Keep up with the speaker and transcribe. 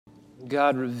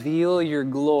God, reveal your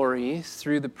glory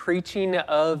through the preaching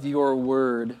of your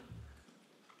word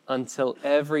until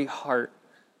every heart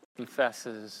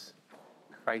confesses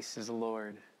Christ is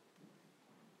Lord.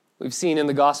 We've seen in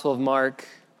the Gospel of Mark,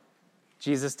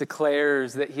 Jesus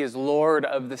declares that he is Lord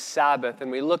of the Sabbath, and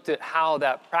we looked at how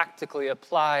that practically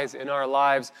applies in our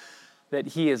lives, that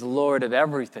he is Lord of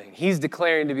everything. He's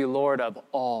declaring to be Lord of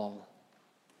all.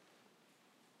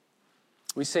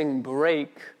 We sing,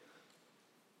 break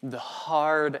the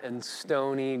hard and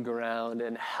stony ground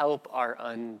and help our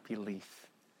unbelief.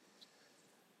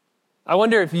 I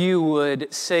wonder if you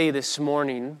would say this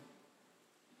morning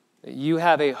that you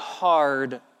have a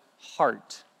hard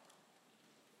heart.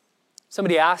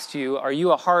 Somebody asked you, are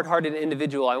you a hard-hearted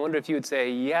individual? I wonder if you would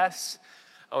say yes.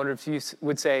 I wonder if you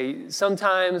would say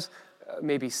sometimes,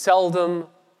 maybe seldom.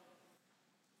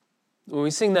 When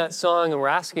we sing that song and we're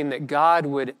asking that God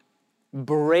would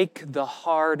break the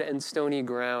hard and stony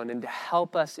ground and to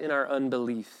help us in our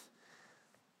unbelief,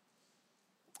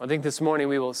 I think this morning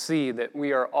we will see that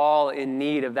we are all in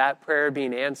need of that prayer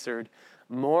being answered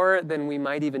more than we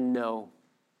might even know.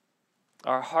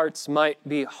 Our hearts might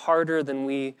be harder than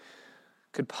we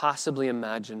could possibly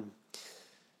imagine.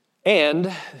 And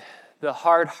the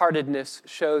hard-heartedness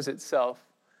shows itself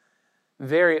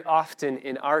very often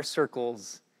in our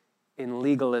circles in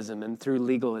legalism and through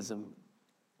legalism.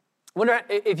 I wonder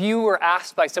if you were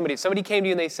asked by somebody, if somebody came to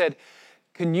you and they said,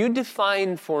 can you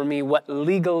define for me what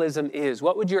legalism is?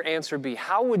 What would your answer be?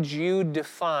 How would you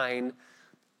define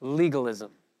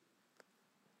legalism?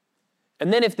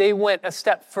 And then if they went a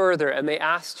step further and they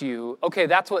asked you, okay,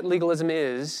 that's what legalism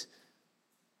is,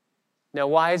 now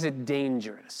why is it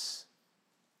dangerous?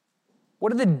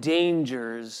 What are the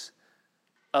dangers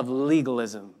of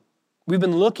legalism? We've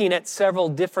been looking at several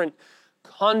different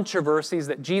controversies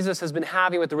that Jesus has been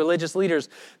having with the religious leaders.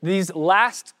 These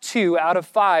last 2 out of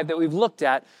 5 that we've looked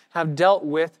at have dealt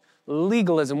with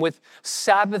legalism, with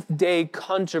Sabbath day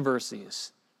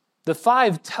controversies. The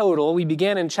 5 total, we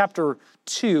began in chapter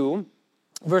 2,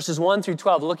 verses 1 through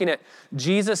 12, looking at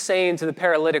Jesus saying to the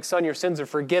paralytic, son, your sins are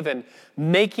forgiven,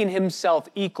 making himself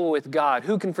equal with God.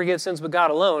 Who can forgive sins but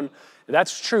God alone?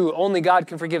 That's true. Only God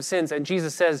can forgive sins. And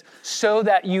Jesus says, so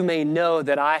that you may know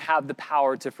that I have the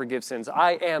power to forgive sins.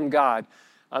 I am God.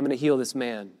 I'm going to heal this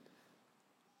man.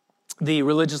 The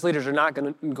religious leaders are not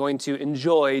going to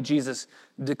enjoy Jesus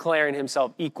declaring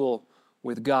himself equal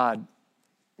with God.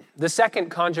 The second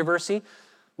controversy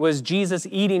was Jesus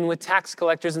eating with tax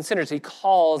collectors and sinners. He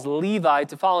calls Levi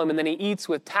to follow him, and then he eats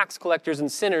with tax collectors and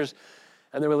sinners,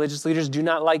 and the religious leaders do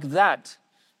not like that.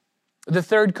 The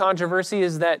third controversy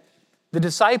is that the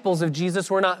disciples of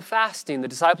Jesus were not fasting. The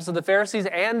disciples of the Pharisees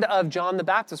and of John the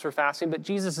Baptist were fasting, but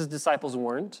Jesus' disciples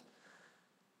weren't.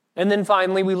 And then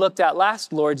finally, we looked at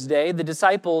last Lord's Day, the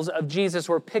disciples of Jesus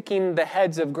were picking the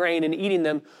heads of grain and eating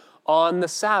them on the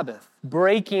Sabbath,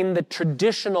 breaking the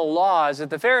traditional laws that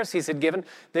the Pharisees had given.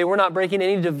 They were not breaking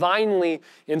any divinely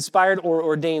inspired or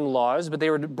ordained laws, but they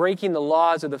were breaking the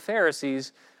laws of the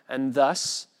Pharisees and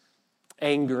thus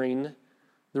angering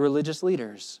the religious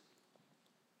leaders.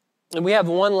 And we have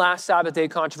one last Sabbath day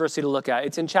controversy to look at.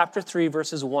 It's in chapter 3,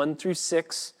 verses 1 through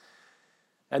 6.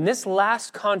 And this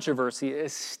last controversy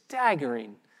is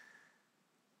staggering.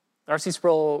 R.C.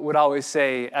 Sproul would always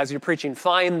say, as you're preaching,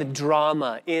 find the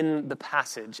drama in the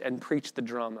passage and preach the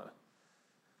drama.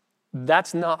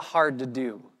 That's not hard to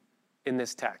do in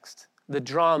this text. The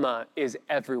drama is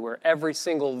everywhere. Every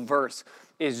single verse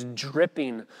is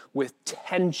dripping with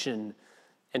tension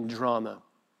and drama.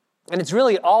 And it's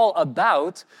really all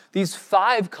about these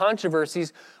 5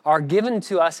 controversies are given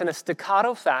to us in a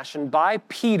staccato fashion by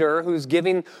Peter, who's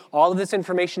giving all of this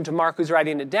information to Mark, who's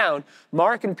writing it down.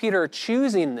 Mark and Peter are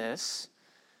choosing this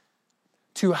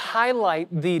to highlight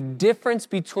the difference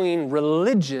between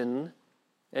religion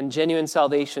and genuine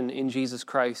salvation in Jesus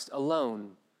Christ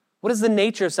alone. What is the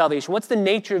nature of salvation? What's the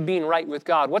nature of being right with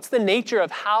God? What's the nature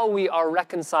of how we are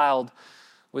reconciled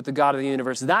with the God of the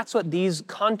universe? That's what these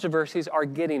controversies are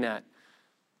getting at.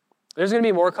 There's going to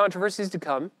be more controversies to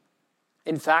come.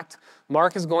 In fact,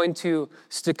 Mark is going to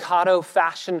staccato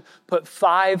fashion put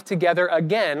 5 together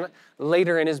again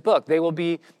later in his book. They will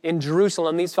be in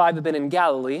Jerusalem. These 5 have been in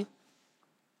Galilee.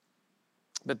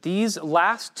 But these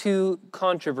last 2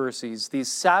 controversies,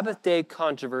 these Sabbath day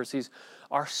controversies,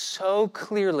 are so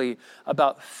clearly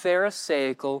about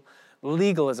Pharisaical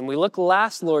legalism. We looked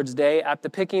last Lord's Day at the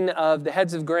picking of the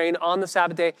heads of grain on the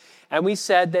Sabbath day, and we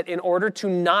said that in order to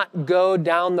not go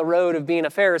down the road of being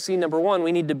a Pharisee, number 1,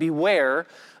 we need to beware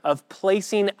of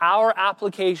placing our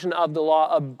application of the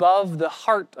law above the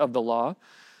heart of the law.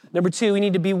 Number 2, we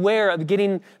need to beware of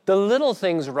getting the little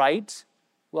things right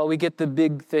Well, we get the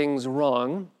big things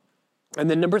wrong. And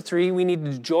then number 3, we need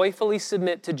to joyfully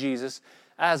submit to Jesus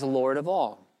as Lord of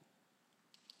all.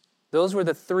 Those were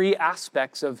the 3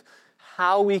 aspects of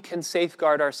how we can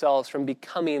safeguard ourselves from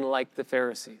becoming like the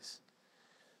Pharisees.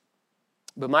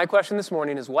 But my question this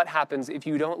morning is, what happens if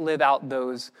you don't live out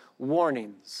those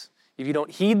warnings? If you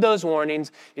don't heed those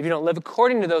warnings, if you don't live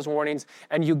according to those warnings,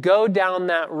 and you go down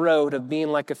that road of being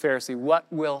like a Pharisee, what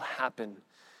will happen?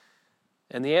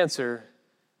 And the answer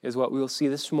is what we will see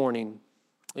this morning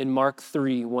in Mark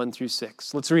 3, 1 through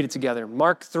 6. Let's read it together.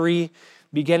 Mark 3,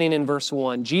 beginning in verse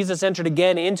 1. Jesus entered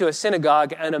again into a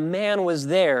synagogue, and a man was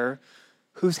there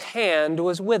whose hand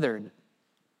was withered.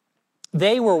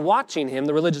 They were watching him,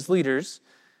 the religious leaders,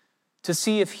 to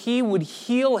see if he would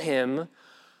heal him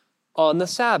on the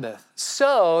Sabbath,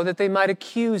 so that they might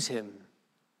accuse him.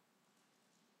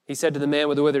 He said to the man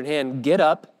with the withered hand, "Get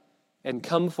up and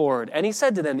come forward." And he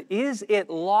said to them, "Is it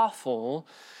lawful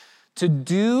to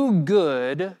do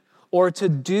good or to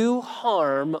do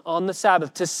harm on the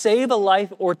Sabbath, to save a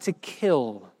life or to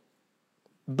kill?"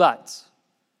 But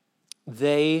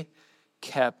they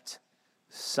kept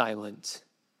silent.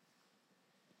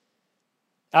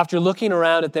 After looking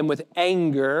around at them with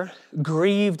anger,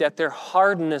 grieved at their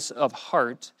hardness of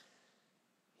heart,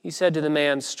 he said to the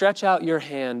man, "Stretch out your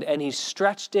hand." And he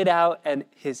stretched it out, and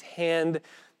his hand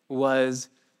was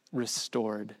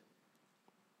restored.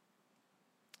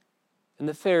 And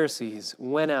the Pharisees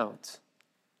went out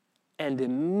and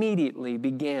immediately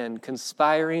began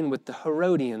conspiring with the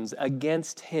Herodians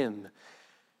against him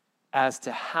as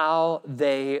to how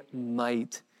they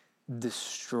might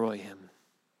destroy him.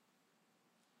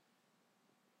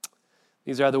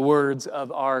 These are the words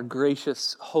of our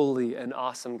gracious, holy, and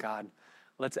awesome God.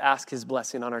 Let's ask his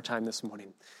blessing on our time this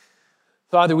morning.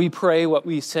 Father, we pray what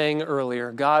we sang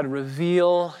earlier. God,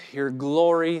 reveal your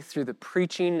glory through the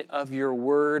preaching of your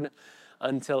word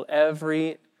until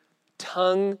every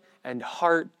tongue and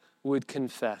heart would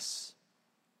confess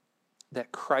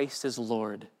that Christ is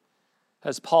Lord.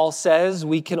 As Paul says,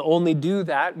 we can only do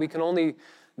that. We can only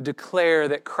declare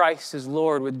that Christ is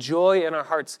Lord with joy in our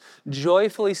hearts,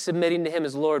 joyfully submitting to him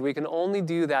as Lord. We can only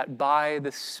do that by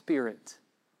the Spirit.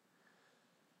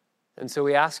 And so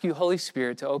we ask you, Holy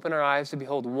Spirit, to open our eyes to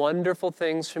behold wonderful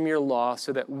things from your law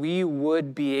so that we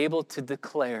would be able to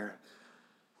declare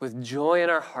with joy in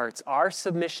our hearts our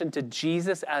submission to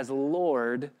Jesus as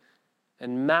Lord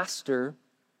and Master,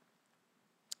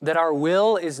 that our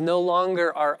will is no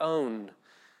longer our own.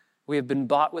 We have been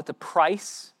bought with a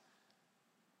price.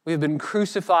 We have been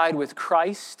crucified with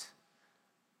Christ,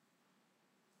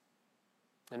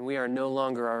 and we are no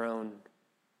longer our own.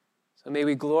 So may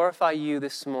we glorify you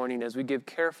this morning as we give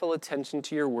careful attention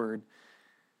to your word.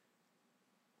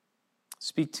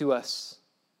 Speak to us,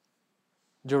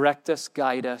 direct us,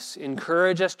 guide us,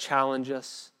 encourage us, challenge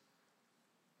us,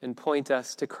 and point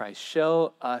us to Christ.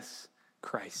 Show us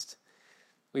Christ.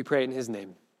 We pray in his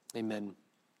name. Amen.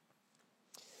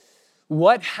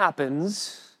 What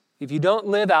happens if you don't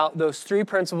live out those 3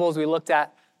 principles we looked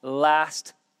at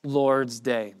last Lord's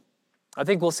Day? I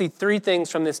think we'll see 3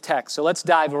 things from this text. So let's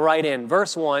dive right in.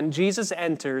 Verse 1, Jesus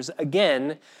enters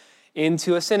again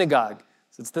into a synagogue.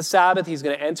 So it's the Sabbath. He's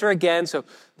going to enter again. So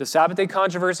the Sabbath day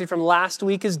controversy from last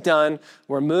week is done.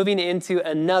 We're moving into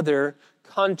another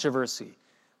controversy.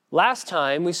 Last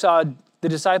time we saw the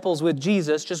disciples with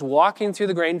Jesus just walking through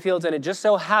the grain fields, and it just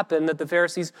so happened that the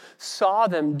Pharisees saw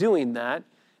them doing that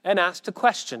and asked a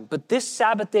question. But this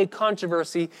Sabbath day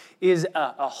controversy is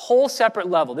a whole separate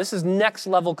level. This is next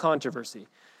level controversy.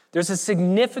 There's a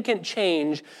significant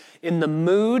change in the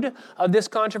mood of this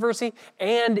controversy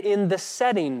and in the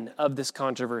setting of this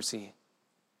controversy.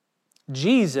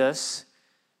 Jesus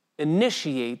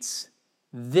initiates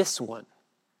this one.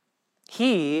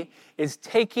 He is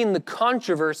taking the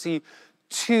controversy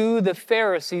to the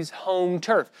Pharisees' home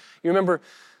turf. You remember,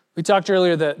 we talked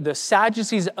earlier, the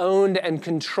Sadducees owned and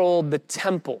controlled the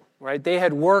temple, right? They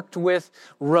had worked with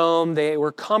Rome. They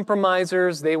were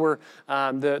compromisers. They were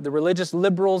the religious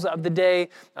liberals of the day,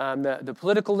 the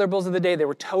political liberals of the day. They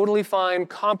were totally fine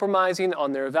compromising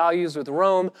on their values with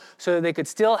Rome so that they could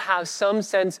still have some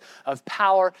sense of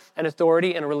power and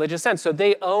authority in a religious sense. So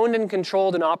they owned and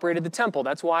controlled and operated the temple.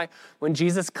 That's why when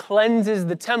Jesus cleanses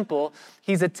the temple,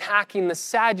 he's attacking the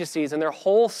Sadducees and their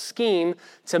whole scheme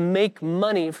to make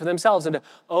money for themselves and to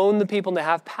own the people and to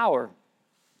have power.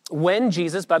 When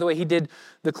Jesus, by the way, he did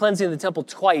the cleansing of the temple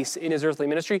twice in his earthly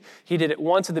ministry. He did it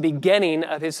once at the beginning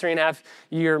of his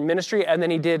 3.5-year ministry, and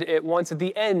then he did it once at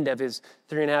the end of his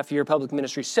 3.5-year public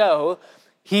ministry. So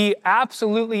he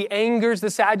absolutely angers the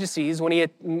Sadducees when he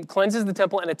cleanses the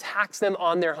temple and attacks them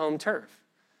on their home turf.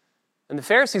 And the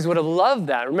Pharisees would have loved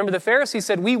that. Remember, the Pharisees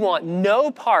said, we want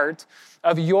no part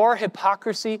of your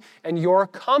hypocrisy and your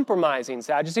compromising,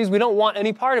 Sadducees. We don't want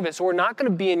any part of it, so we're not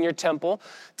going to be in your temple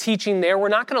teaching there. We're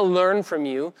not going to learn from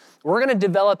you. We're going to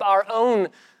develop our own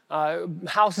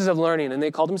houses of learning, and they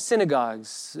called them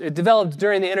synagogues. It developed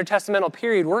during the intertestamental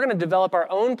period. We're going to develop our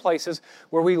own places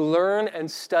where we learn and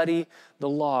study the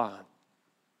law.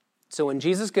 So when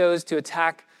Jesus goes to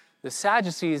attack the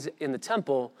Sadducees in the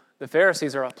temple, the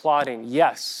Pharisees are applauding.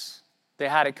 Yes, they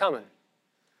had it coming.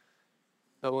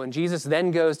 But when Jesus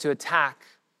then goes to attack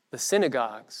the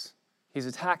synagogues, he's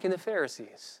attacking the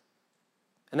Pharisees.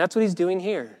 And that's what he's doing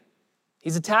here.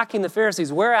 He's attacking the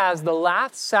Pharisees, whereas the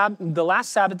last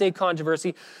Sabbath day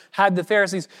controversy had the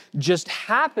Pharisees just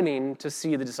happening to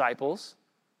see the disciples.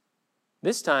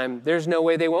 This time, there's no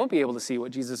way they won't be able to see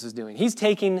what Jesus is doing. He's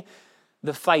taking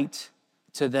the fight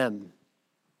to them.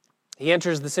 He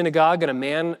enters the synagogue, and a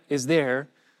man is there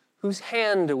whose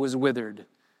hand was withered.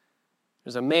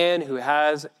 There's a man who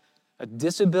has a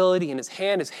disability in his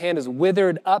hand. His hand is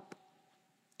withered up,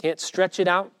 can't stretch it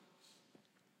out.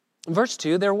 In verse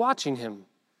 2, they're watching him.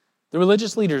 The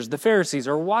religious leaders, the Pharisees,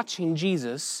 are watching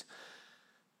Jesus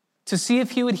to see if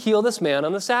he would heal this man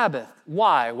on the Sabbath.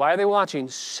 Why? Why are they watching?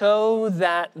 So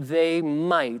that they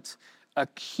might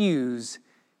accuse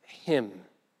him.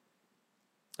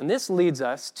 And this leads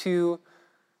us to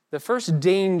the first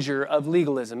danger of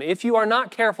legalism. If you are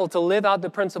not careful to live out the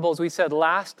principles we said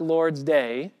last Lord's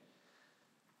Day,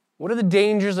 what are the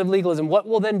dangers of legalism? What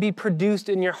will then be produced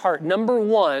in your heart? Number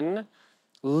one,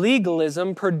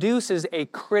 legalism produces a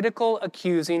critical,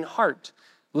 accusing heart.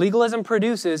 Legalism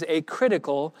produces a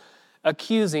critical,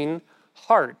 accusing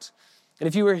heart. And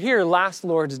if you were here last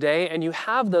Lord's Day and you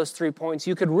have those 3 points,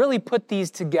 you could really put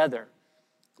these together.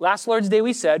 Last Lord's Day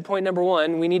we said, point number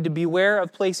one, we need to beware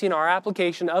of placing our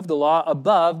application of the law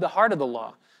above the heart of the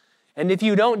law. And if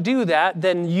you don't do that,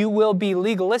 then you will be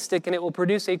legalistic and it will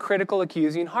produce a critical,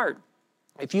 accusing heart.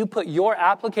 If you put your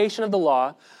application of the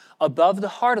law above the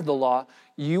heart of the law,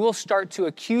 you will start to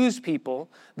accuse people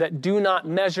that do not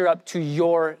measure up to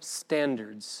your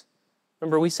standards.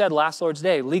 Remember, we said last Lord's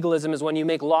Day, legalism is when you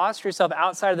make laws for yourself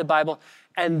outside of the Bible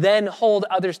and then hold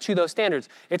others to those standards.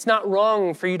 It's not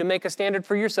wrong for you to make a standard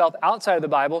for yourself outside of the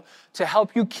Bible to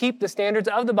help you keep the standards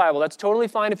of the Bible. That's totally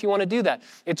fine if you want to do that.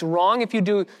 It's wrong if you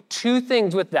do two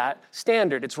things with that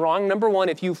standard. It's wrong, number one,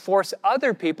 if you force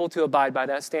other people to abide by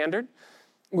that standard.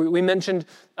 We mentioned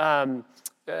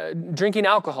drinking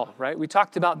alcohol, right? We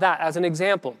talked about that as an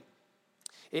example.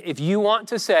 If you want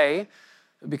to say,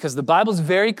 because the Bible's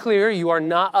very clear, you are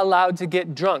not allowed to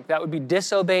get drunk. That would be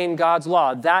disobeying God's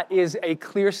law. That is a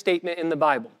clear statement in the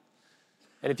Bible.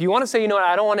 And if you want to say, you know what,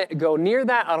 I don't want to go near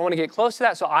that, I don't want to get close to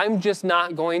that, so I'm just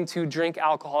not going to drink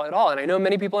alcohol at all. And I know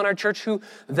many people in our church who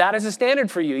that is a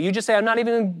standard for you. You just say, I'm not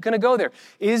even going to go there.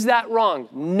 Is that wrong?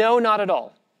 No, not at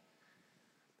all.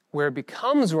 Where it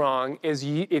becomes wrong is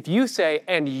if you say,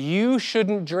 and you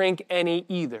shouldn't drink any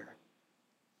either.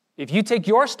 If you take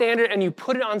your standard and you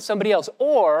put it on somebody else,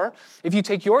 or if you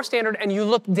take your standard and you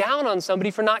look down on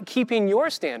somebody for not keeping your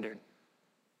standard,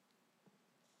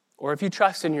 or if you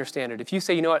trust in your standard, if you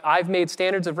say, you know what, I've made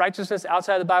standards of righteousness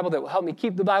outside of the Bible that will help me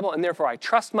keep the Bible, and therefore I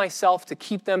trust myself to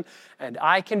keep them, and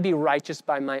I can be righteous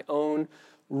by my own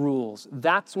rules.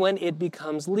 That's when it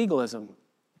becomes legalism.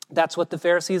 That's what the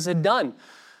Pharisees had done.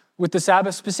 With the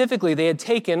Sabbath specifically, they had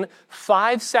taken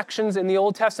 5 sections in the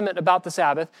Old Testament about the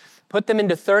Sabbath, put them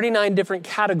into 39 different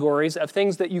categories of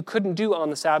things that you couldn't do on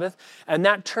the Sabbath, and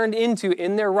that turned into,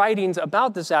 in their writings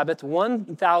about the Sabbath,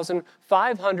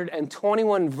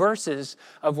 1,521 verses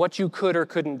of what you could or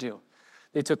couldn't do.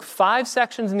 They took 5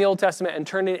 sections in the Old Testament and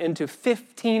turned it into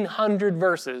 1,500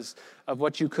 verses of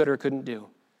what you could or couldn't do.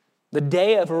 The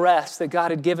day of rest that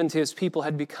God had given to his people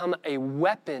had become a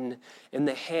weapon in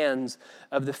the hands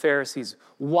of the Pharisees.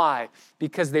 Why?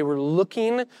 Because they were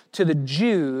looking to the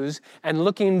Jews and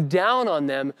looking down on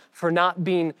them for not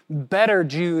being better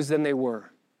Jews than they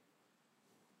were.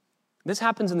 This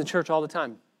happens in the church all the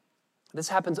time. This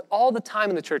happens all the time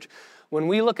in the church. When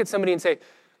we look at somebody and say,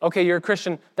 okay, you're a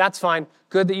Christian, that's fine,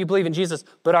 good that you believe in Jesus,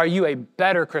 but are you a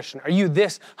better Christian? Are you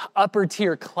this upper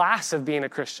tier class of being a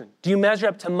Christian? Do you measure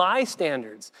up to my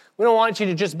standards? We don't want you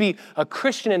to just be a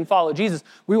Christian and follow Jesus.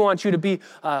 We want you to be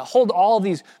hold all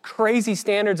these crazy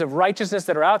standards of righteousness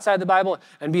that are outside the Bible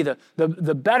and be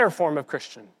the better form of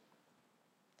Christian.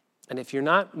 And if you're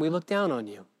not, we look down on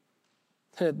you.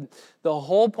 The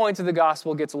whole point of the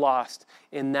gospel gets lost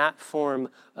in that form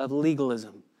of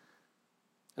legalism.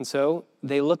 And so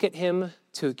they look at him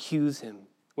to accuse him.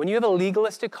 When you have a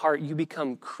legalistic heart, you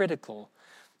become critical.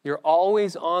 You're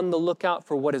always on the lookout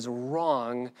for what is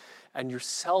wrong and you're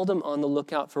seldom on the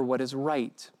lookout for what is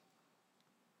right.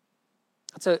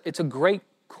 It's a great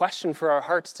question for our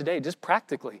hearts today, just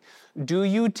practically. Do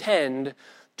you tend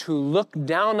to look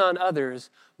down on others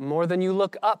more than you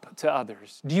look up to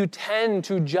others? Do you tend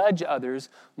to judge others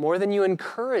more than you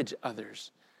encourage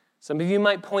others? Some of you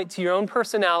might point to your own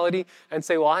personality and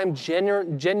say, well, I'm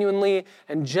genuinely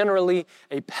and generally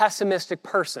a pessimistic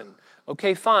person.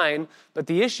 Okay, fine, but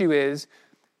the issue is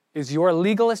your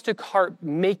legalistic heart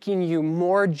making you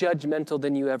more judgmental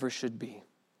than you ever should be?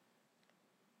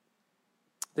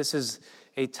 This is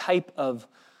a type of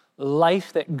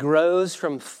life that grows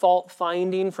from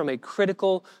fault-finding, from a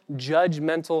critical,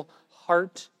 judgmental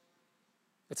heart.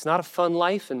 It's not a fun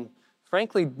life, and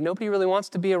frankly, nobody really wants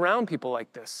to be around people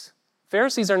like this.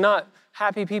 Pharisees are not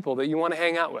happy people that you want to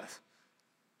hang out with.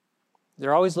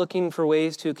 They're always looking for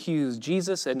ways to accuse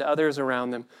Jesus and others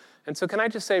around them. And so can I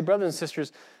just say, brothers and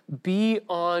sisters, be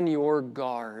on your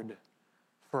guard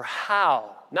for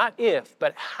how, not if,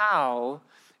 but how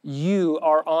you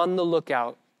are on the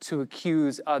lookout to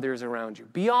accuse others around you.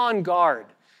 Be on guard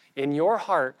in your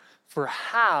heart for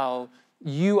how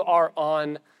you are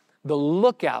on the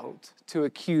lookout to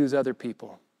accuse other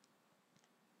people.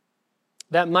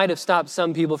 That might have stopped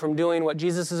some people from doing what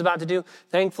Jesus is about to do.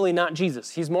 Thankfully, not Jesus.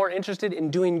 He's more interested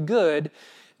in doing good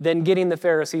than getting the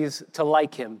Pharisees to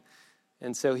like him.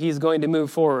 And so he's going to move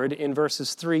forward in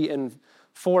verses 3 and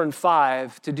 4 and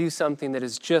 5 to do something that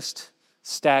is just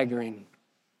staggering.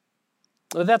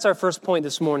 Well, that's our first point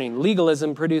this morning.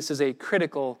 Legalism produces a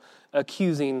critical,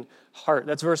 accusing heart.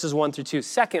 That's verses 1 through 2.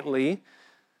 Secondly,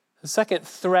 the second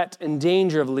threat and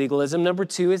danger of legalism, number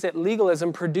 2, is that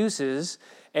legalism produces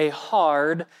a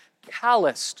hard,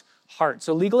 calloused heart.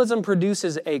 So legalism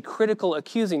produces a critical,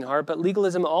 accusing heart, but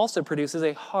legalism also produces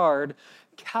a hard,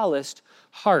 calloused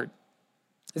heart.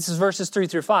 This is verses 3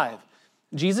 through 5.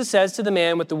 Jesus says to the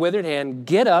man with the withered hand,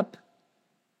 "Get up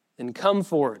and come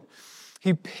forward."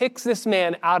 He picks this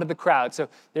man out of the crowd. So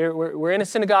we're in a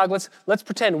synagogue. Let's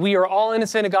pretend we are all in a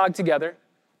synagogue together.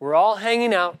 We're all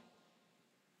hanging out.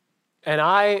 And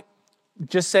I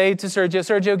just say to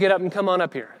Sergio, get up and come on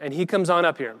up here. And he comes on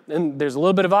up here. And there's a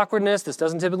little bit of awkwardness. This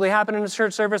doesn't typically happen in a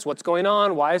church service. What's going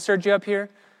on? Why is Sergio up here?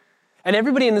 And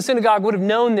everybody in the synagogue would have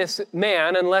known this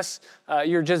man, unless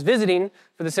you're just visiting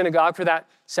for the synagogue for that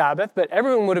Sabbath. But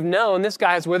everyone would have known this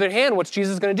guy has withered hand. What's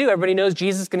Jesus going to do? Everybody knows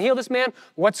Jesus can heal this man.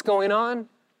 What's going on?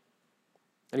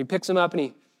 And he picks him up and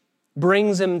he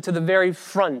brings him to the very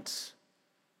front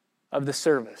of the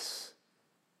service.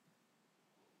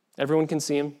 Everyone can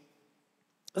see him.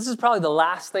 This is probably the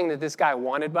last thing that this guy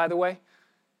wanted, by the way. He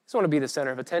doesn't want to be the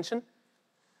center of attention.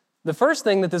 The first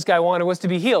thing that this guy wanted was to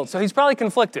be healed. So he's probably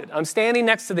conflicted. I'm standing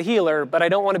next to the healer, but I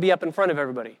don't want to be up in front of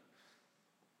everybody.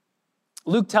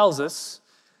 Luke tells us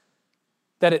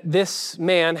that this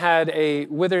man had a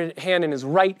withered hand in his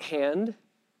right hand,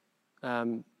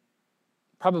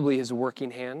 probably his working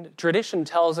hand. Tradition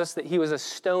tells us that he was a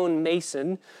stone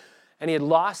mason, and he had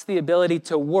lost the ability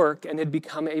to work and had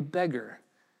become a beggar.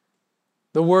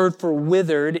 The word for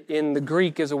withered in the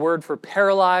Greek is a word for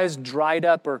paralyzed, dried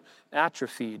up, or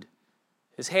atrophied.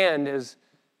 His hand is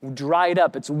dried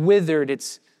up, it's withered,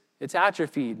 it's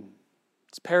atrophied,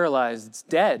 it's paralyzed, it's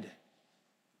dead.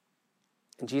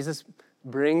 And Jesus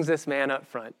brings this man up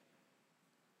front.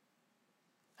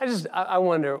 I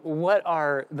wonder, what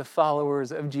are the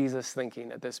followers of Jesus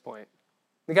thinking at this point?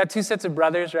 We got 2 sets of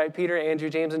brothers, right? Peter, Andrew,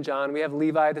 James, and John. We have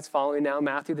Levi that's following now,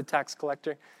 Matthew, the tax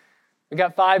collector. We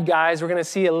got 5 guys. We're going to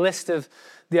see a list of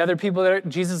the other people that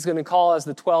Jesus is going to call as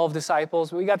the 12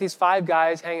 disciples. We got these 5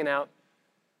 guys hanging out.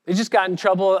 They just got in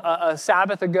trouble a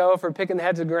Sabbath ago for picking the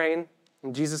heads of grain,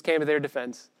 and Jesus came to their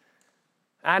defense.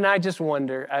 And I just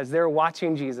wonder, as they're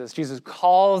watching Jesus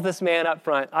calls this man up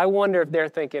front. I wonder if they're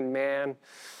thinking, man,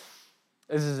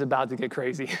 this is about to get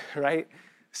crazy, right?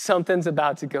 Something's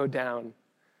about to go down.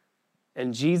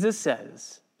 And Jesus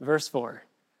says, verse 4,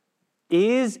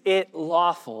 "Is it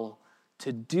lawful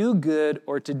to do good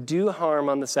or to do harm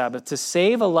on the Sabbath, to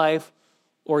save a life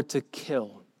or to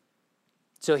kill?"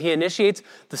 So he initiates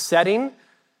the setting.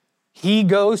 He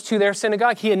goes to their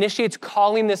synagogue. He initiates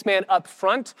calling this man up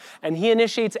front, and he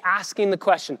initiates asking the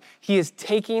question. He is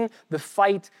taking the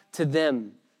fight to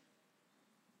them.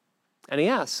 And he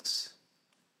asks,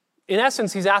 in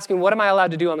essence, he's asking, what am I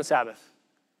allowed to do on the Sabbath?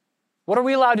 What are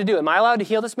we allowed to do? Am I allowed to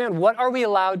heal this man? What are we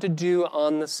allowed to do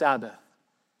on the Sabbath?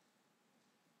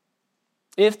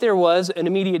 If there was an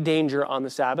immediate danger on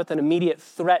the Sabbath, an immediate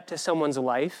threat to someone's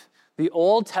life, the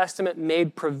Old Testament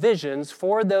made provisions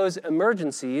for those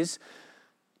emergencies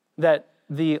that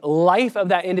the life of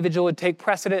that individual would take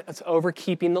precedence over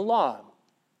keeping the law.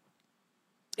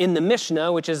 In the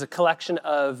Mishnah, which is a collection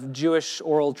of Jewish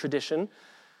oral tradition,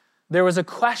 there was a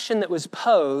question that was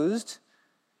posed: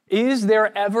 is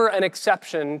there ever an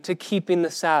exception to keeping the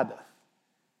Sabbath?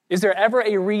 Is there ever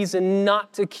a reason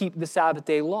not to keep the Sabbath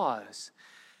day laws?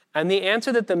 And the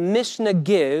answer that the Mishnah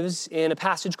gives in a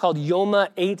passage called Yoma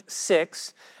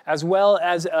 8:6, as well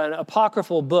as an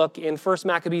apocryphal book in 1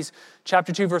 Maccabees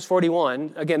chapter 2, verse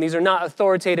 41. Again, these are not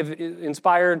authoritative,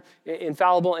 inspired,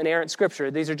 infallible, inerrant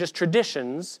scripture. These are just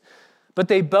traditions. But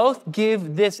they both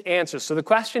give this answer. So the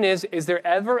question is there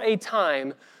ever a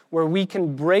time where we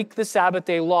can break the Sabbath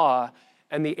day law?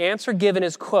 And the answer given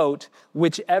is, quote,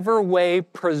 whichever way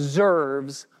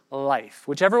preserves life.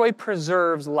 Whichever way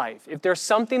preserves life. If there's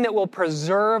something that will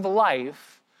preserve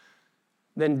life,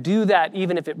 then do that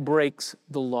even if it breaks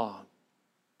the law.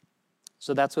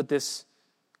 So that's what this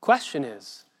question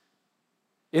is.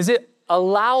 Is it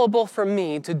allowable for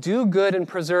me to do good and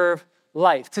preserve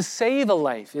life, to save a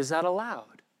life? Is that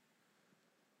allowed?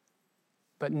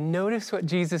 But notice what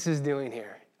Jesus is doing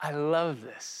here. I love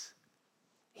this.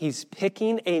 He's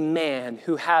picking a man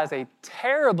who has a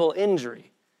terrible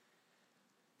injury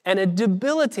and a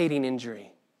debilitating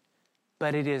injury,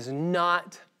 but it is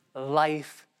not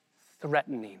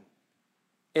life-threatening.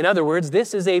 In other words,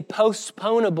 this is a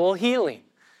postponable healing.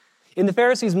 In the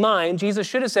Pharisees' mind, Jesus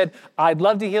should have said, I'd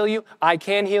love to heal you, I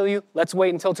can heal you, let's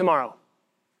wait until tomorrow.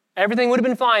 Everything would have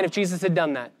been fine if Jesus had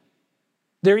done that.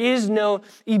 There is no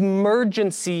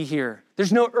emergency here.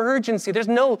 There's no urgency. There's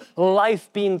no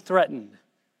life being threatened.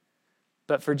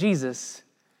 But for Jesus,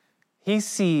 he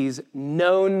sees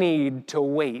no need to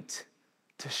wait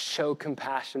to show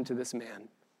compassion to this man.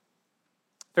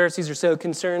 Pharisees are so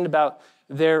concerned about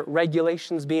their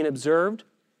regulations being observed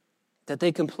that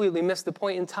they completely miss the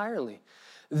point entirely.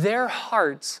 Their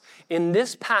hearts in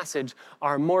this passage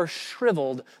are more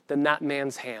shriveled than that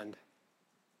man's hand.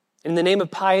 In the name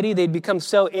of piety, they'd become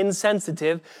so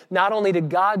insensitive, not only to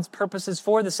God's purposes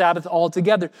for the Sabbath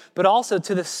altogether, but also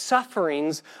to the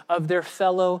sufferings of their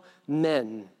fellow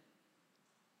men.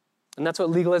 And that's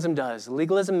what legalism does.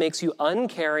 Legalism makes you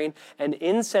uncaring and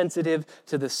insensitive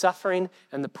to the suffering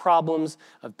and the problems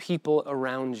of people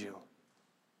around you.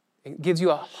 It gives you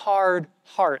a hard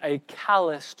heart, a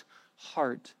calloused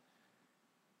heart.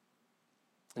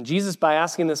 And Jesus, by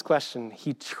asking this question,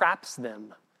 he traps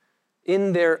them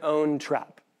in their own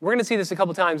trap. We're going to see this a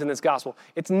couple times in this gospel.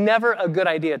 It's never a good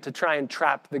idea to try and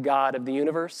trap the God of the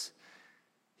universe.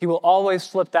 He will always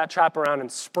flip that trap around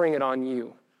and spring it on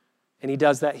you. And he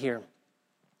does that here.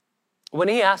 When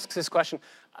he asks this question,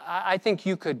 I think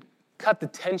you could cut the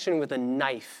tension with a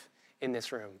knife in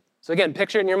this room. So again,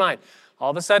 picture it in your mind. All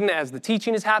of a sudden, as the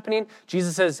teaching is happening,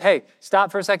 Jesus says, hey,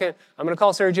 stop for a second. I'm going to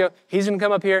call Sergio. He's going to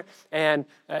come up here. And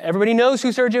everybody knows who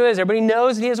Sergio is. Everybody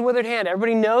knows that he has a withered hand.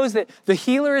 Everybody knows that the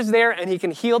healer is there and he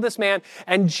can heal this man.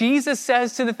 And Jesus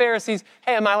says to the Pharisees,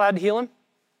 hey, am I allowed to heal him?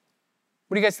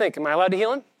 What do you guys think? Am I allowed to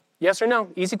heal him? Yes or no?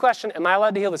 Easy question. Am I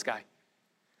allowed to heal this guy?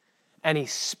 And he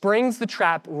springs the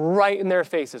trap right in their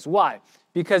faces. Why?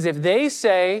 Because if they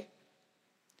say,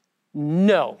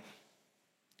 no,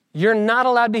 you're not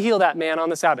allowed to heal that man on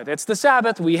the Sabbath. It's the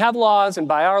Sabbath. We have laws, and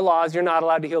by our laws, you're not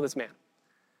allowed to heal this man.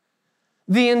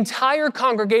 The entire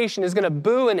congregation is going to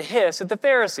boo and hiss at the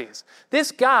Pharisees.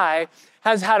 This guy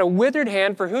has had a withered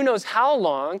hand for who knows how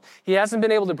long. He hasn't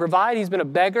been able to provide. He's been a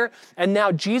beggar. And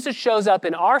now Jesus shows up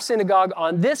in our synagogue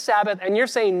on this Sabbath, and you're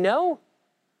saying no?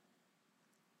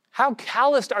 How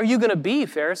calloused are you going to be,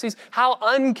 Pharisees? How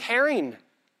uncaring.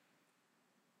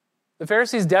 The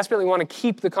Pharisees desperately want to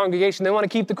keep the congregation. They want to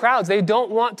keep the crowds. They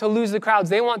don't want to lose the crowds.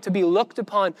 They want to be looked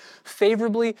upon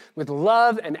favorably with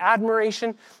love and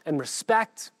admiration and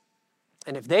respect.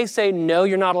 And if they say, no,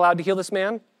 you're not allowed to heal this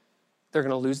man, they're going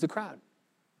to lose the crowd.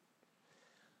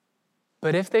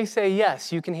 But if they say,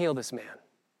 yes, you can heal this man.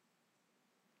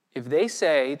 If they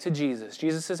say to Jesus,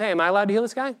 Jesus says, hey, am I allowed to heal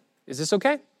this guy? Is this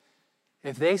okay?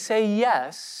 If they say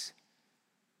yes,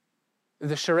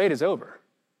 the charade is over.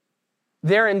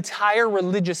 Their entire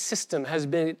religious system has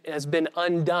been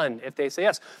undone if they say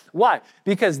yes. Why?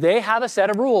 Because they have a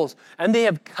set of rules, and they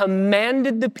have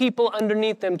commanded the people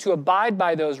underneath them to abide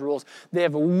by those rules. They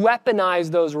have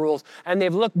weaponized those rules, and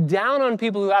they've looked down on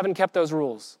people who haven't kept those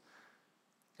rules.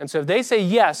 And so if they say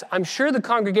yes, I'm sure the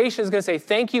congregation is going to say,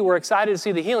 thank you, we're excited to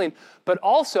see the healing, but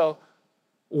also,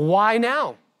 why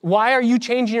now? Why are you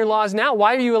changing your laws now?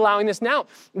 Why are you allowing this now?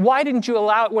 Why didn't you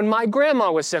allow it when my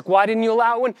grandma was sick? Why didn't you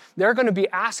allow it when... They're going to be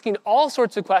asking all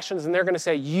sorts of questions, and they're going to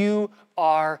say, you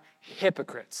are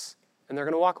hypocrites. And they're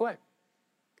going to walk away.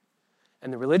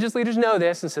 And the religious leaders know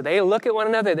this, and so they look at one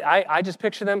another. I just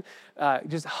picture them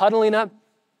just huddling up.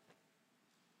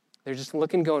 They're just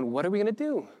looking, going, what are we going to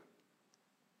do?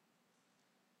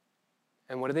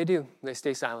 And what do? They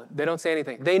stay silent. They don't say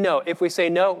anything. They know if we say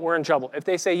no, we're in trouble. If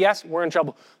they say yes, we're in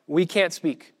trouble. We can't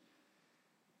speak.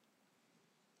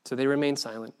 So they remain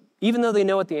silent, even though they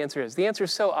know what the answer is. The answer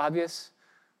is so obvious,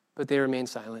 but they remain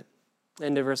silent.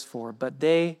 End of verse 4. But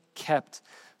they kept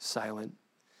silent.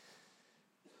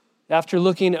 After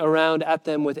looking around at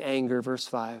them with anger, verse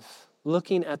 5.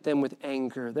 Looking at them with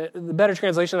anger. The better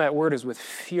translation of that word is with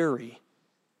fury.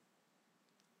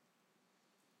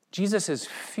 Jesus is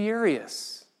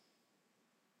furious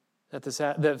at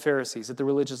the Pharisees, at the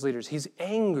religious leaders. He's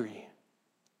angry.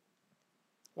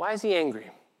 Why is he angry?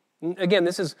 Again,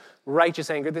 this is righteous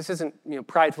anger. This isn't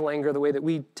prideful anger the way that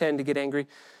we tend to get angry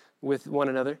with one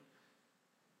another.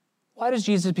 Why does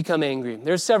Jesus become angry?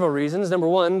 There's several reasons. Number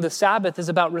one, the Sabbath is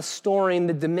about restoring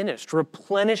the diminished,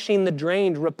 replenishing the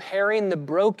drained, repairing the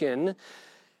broken.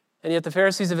 And yet the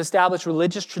Pharisees have established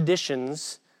religious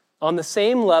traditions on the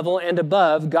same level and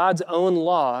above God's own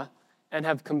law and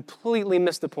have completely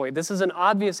missed the point. This is an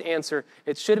obvious answer.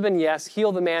 It should have been yes,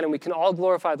 heal the man and we can all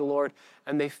glorify the Lord.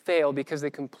 And they fail because they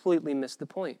completely missed the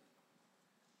point.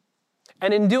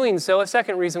 And in doing so, a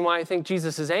second reason why I think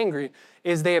Jesus is angry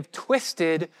is they have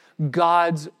twisted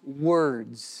God's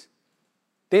words.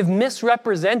 They've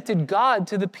misrepresented God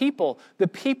to the people. The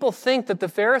people think that the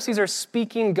Pharisees are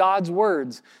speaking God's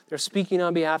words. They're speaking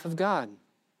on behalf of God.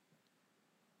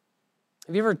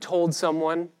 Have you ever told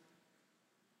someone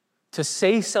to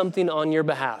say something on your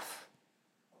behalf?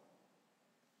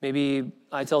 Maybe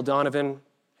I tell Donovan,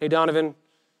 hey Donovan,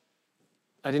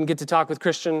 I didn't get to talk with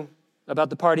Christian about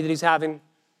the party that he's having.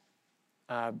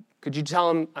 Could you tell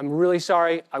him, I'm really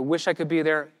sorry, I wish I could be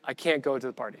there, I can't go to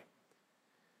the party.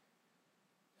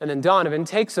 And then Donovan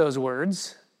takes those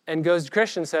words and goes to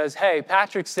Christian and says, hey,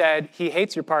 Patrick said he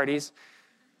hates your parties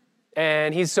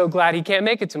and he's so glad he can't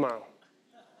make it tomorrow.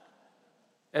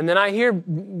 And then I hear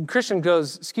Christian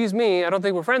goes, excuse me, I don't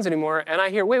think we're friends anymore. And I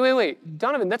hear, wait,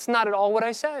 Donovan, that's not at all what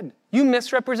I said. You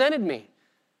misrepresented me.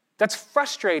 That's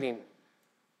frustrating.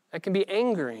 That can be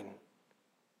angering.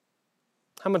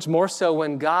 How much more so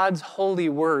when God's holy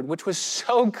word, which was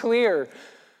so clear,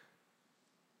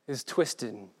 is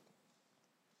twisted.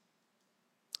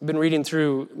 I've been reading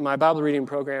through my Bible reading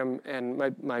program, and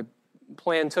my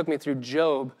plan took me through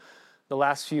Job the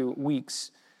last few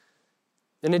weeks.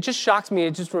 And it just shocked me.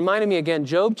 It just reminded me again,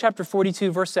 Job chapter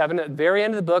 42, verse 7, at the very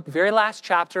end of the book, very last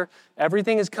chapter,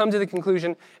 everything has come to the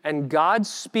conclusion, and God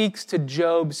speaks to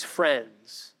Job's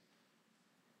friends.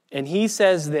 And he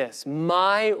says this,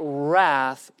 my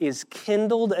wrath is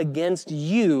kindled against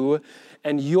you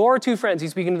and your two friends.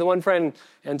 He's speaking to the one friend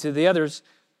and to the others.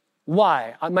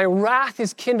 Why? My wrath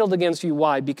is kindled against you.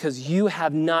 Why? Because you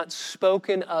have not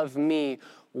spoken of me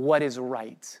what is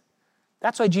right.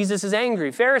 That's why Jesus is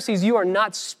angry. Pharisees, you are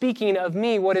not speaking of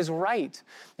me what is right.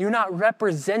 You're not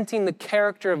representing the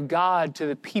character of God to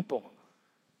the people.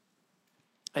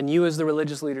 And you as the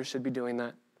religious leaders should be doing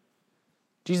that.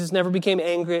 Jesus never became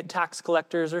angry at tax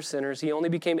collectors or sinners. He only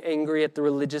became angry at the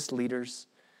religious leaders.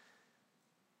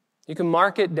 You can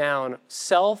mark it down.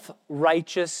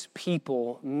 Self-righteous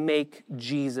people make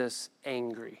Jesus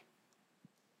angry.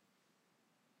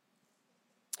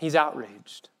 He's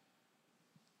outraged.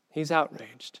 He's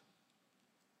outraged.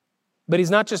 But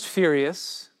he's not just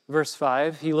furious. Verse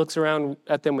 5, he looks around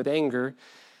at them with anger,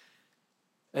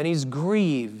 and he's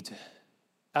grieved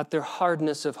at their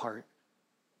hardness of heart.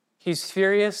 He's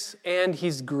furious and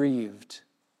he's grieved.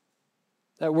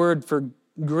 That word for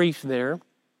grief there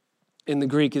in the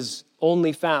Greek is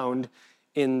only found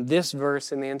in this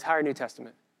verse in the entire New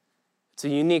Testament. It's a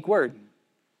unique word.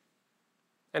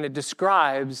 And it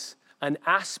describes an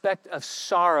aspect of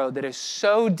sorrow that is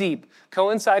so deep,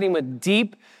 coinciding with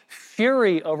deep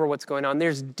fury over what's going on.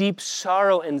 There's deep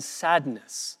sorrow and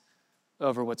sadness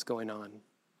over what's going on.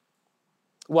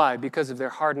 Why? Because of their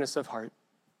hardness of heart.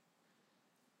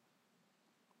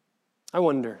 I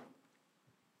wonder,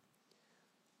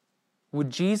 would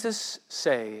Jesus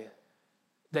say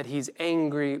that he's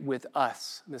angry with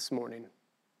us this morning?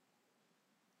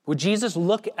 Would Jesus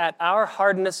look at our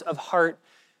hardness of heart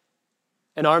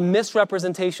and our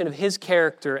misrepresentation of his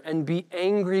character and be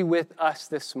angry with us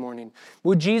this morning?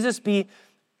 Would Jesus be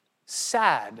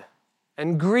sad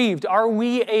and grieved? Are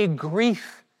we a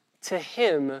grief to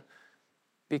him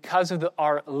because of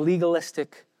our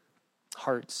legalistic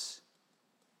hearts?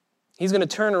 He's going to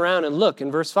turn around and look in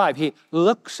verse 5. He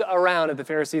looks around at the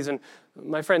Pharisees, and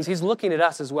my friends, he's looking at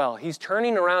us as well. He's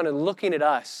turning around and looking at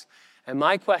us. And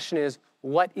my question is,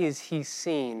 what is he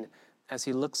seeing as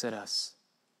he looks at us?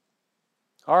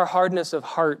 Our hardness of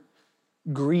heart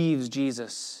grieves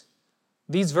Jesus.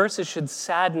 These verses should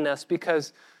sadden us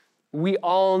because we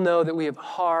all know that we have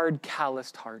hard,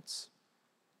 calloused hearts.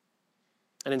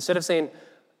 And instead of saying,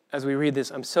 as we read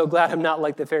this, I'm so glad I'm not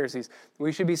like the Pharisees,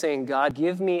 we should be saying, God,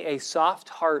 give me a soft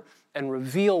heart and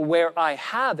reveal where I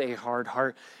have a hard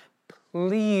heart.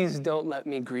 Please don't let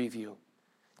me grieve you.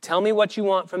 Tell me what you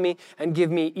want from me and give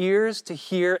me ears to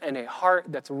hear and a heart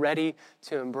that's ready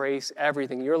to embrace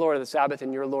everything. You're Lord of the Sabbath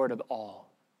and you're Lord of all.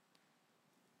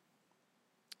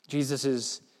 Jesus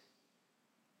is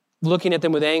looking at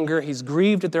them with anger. He's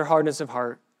grieved at their hardness of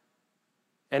heart.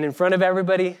 And in front of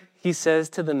everybody, he says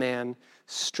to the man,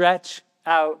 stretch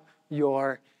out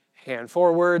your hand.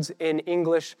 4 words in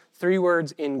English, 3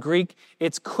 words in Greek.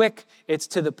 It's quick, it's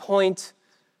to the point.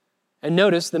 And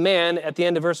notice the man at the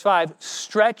end of verse 5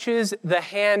 stretches the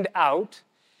hand out,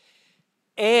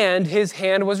 and his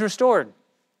hand was restored.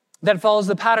 That follows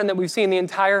the pattern that we've seen the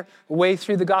entire way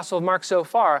through the Gospel of Mark so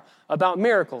far about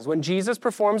miracles. When Jesus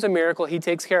performs a miracle, he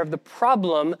takes care of the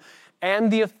problem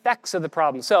and the effects of the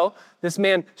problem. So this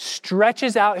man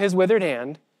stretches out his withered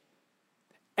hand,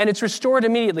 and it's restored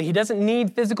immediately. He doesn't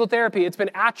need physical therapy. It's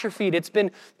been atrophied. It's been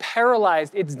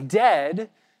paralyzed. It's dead.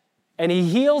 And he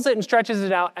heals it and stretches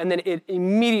it out, and then it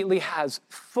immediately has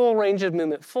full range of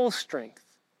movement, full strength.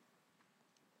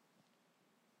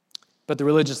 But the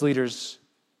religious leaders,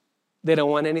 they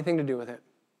don't want anything to do with it.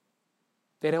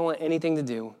 They don't want anything to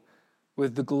do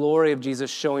with the glory of Jesus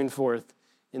showing forth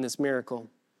in this miracle.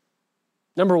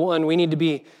 Number 1, we need to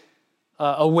be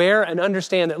aware and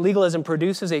understand that legalism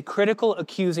produces a critical,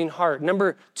 accusing heart.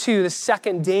 Number 2, the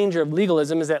second danger of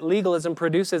legalism is that legalism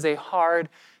produces a hard,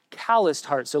 calloused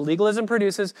heart. So legalism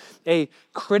produces a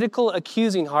critical,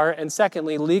 accusing heart, and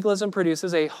secondly, legalism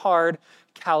produces a hard,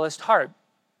 calloused heart.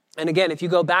 And again, if you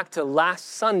go back to last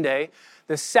Sunday,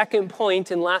 the second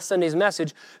point in last Sunday's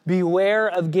message, beware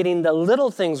of getting the little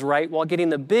things right while getting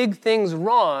the big things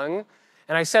wrong.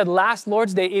 And I said last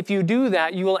Lord's Day, if you do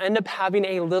that, you will end up having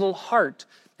a little heart.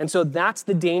 And so that's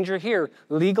the danger here.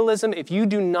 Legalism, if you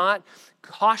do not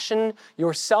caution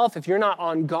yourself, if you're not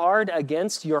on guard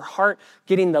against your heart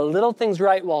getting the little things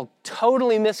right while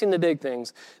totally missing the big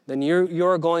things, then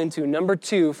you're going to, number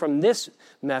 2, from this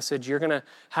message, you're going to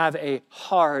have a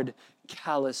hard,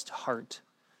 calloused heart.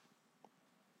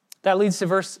 That leads to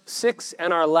verse 6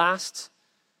 and our last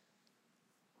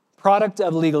product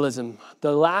of legalism,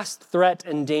 the last threat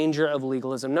and danger of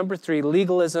legalism. Number 3,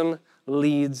 legalism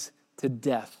leads to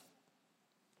death.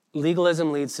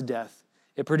 Legalism leads to death.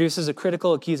 It produces a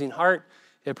critical, accusing heart.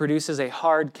 It produces a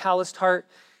hard, calloused heart,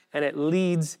 and it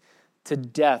leads to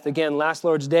death. Again, last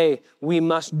Lord's Day, we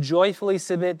must joyfully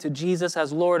submit to Jesus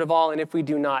as Lord of all, and if we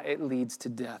do not, it leads to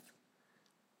death.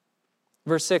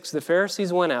 Verse 6, the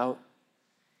Pharisees went out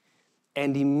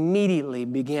and immediately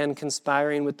began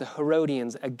conspiring with the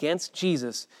Herodians against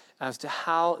Jesus as to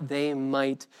how they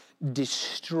might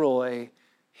destroy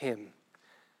him.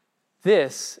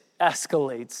 This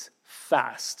escalates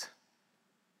fast.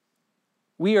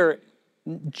 We are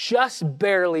just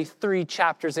barely 3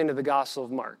 chapters into the Gospel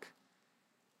of Mark,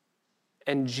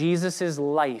 and Jesus'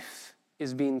 life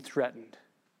is being threatened.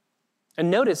 And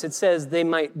notice it says they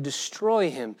might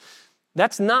destroy him.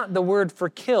 That's not the word for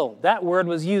kill. That word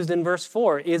was used in verse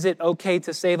 4. Is it okay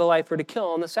to save a life or to kill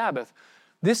on the Sabbath?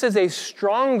 This is a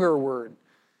stronger word.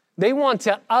 They want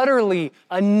to utterly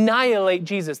annihilate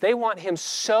Jesus. They want him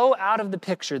so out of the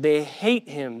picture. They hate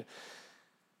him,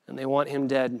 and they want him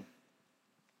dead.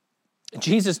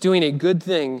 Jesus doing a good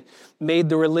thing made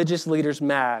the religious leaders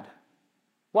mad.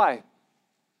 Why?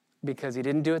 Because he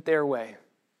didn't do it their way.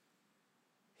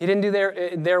 He didn't do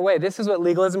their way. This is what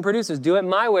legalism produces. Do it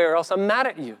my way or else I'm mad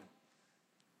at you.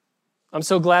 I'm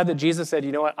so glad that Jesus said,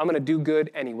 you know what, I'm going to do good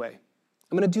anyway.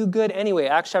 I'm going to do good anyway.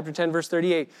 Acts chapter 10, verse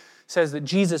 38 says that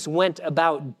Jesus went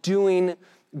about doing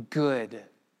good.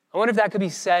 I wonder if that could be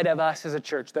said of us as a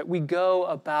church, that we go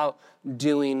about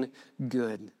doing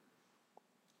good.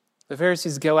 The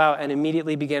Pharisees go out and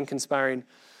immediately began conspiring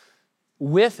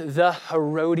with the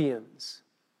Herodians.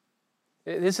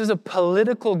 This is a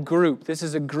political group. This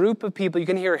is a group of people. You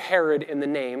can hear Herod in the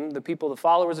name, the people, the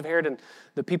followers of Herod and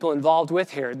the people involved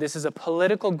with Herod. This is a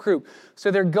political group.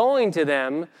 So they're going to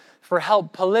them for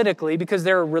help politically because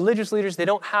they're religious leaders. They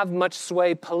don't have much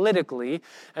sway politically.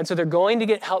 And so they're going to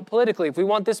get help politically. If we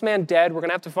want this man dead, we're going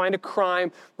to have to find a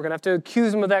crime. We're going to have to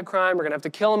accuse him of that crime. We're going to have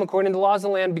to kill him according to the laws of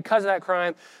the land because of that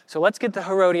crime. So let's get the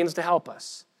Herodians to help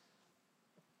us.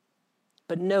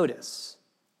 But notice,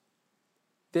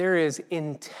 there is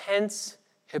intense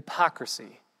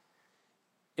hypocrisy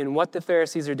in what the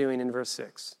Pharisees are doing in verse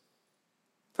 6.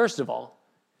 First of all,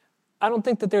 I don't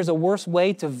think that there's a worse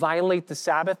way to violate the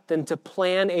Sabbath than to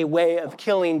plan a way of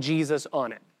killing Jesus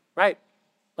on it, right?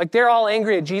 Like they're all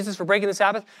angry at Jesus for breaking the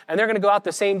Sabbath, and they're going to go out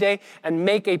the same day and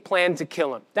make a plan to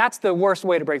kill him. That's the worst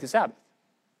way to break the Sabbath.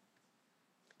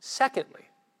 Secondly,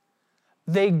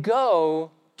 they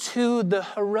go to the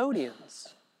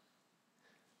Herodians.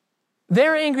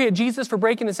 They're angry at Jesus for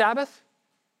breaking the Sabbath.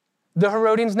 The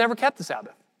Herodians never kept the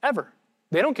Sabbath, ever.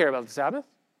 They don't care about the Sabbath.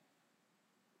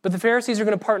 But the Pharisees are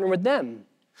going to partner with them.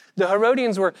 The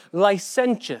Herodians were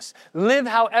licentious. Live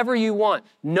however you want.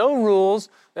 No rules,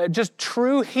 just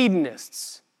true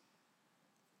hedonists.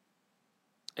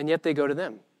 And yet they go to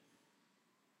them.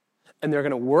 And they're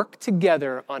going to work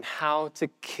together on how to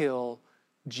kill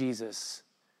Jesus.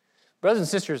 Brothers and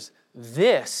sisters,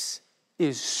 this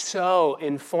is so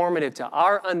informative to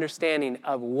our understanding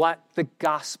of what the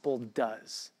gospel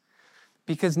does.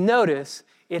 Because notice,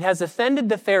 it has offended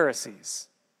the Pharisees.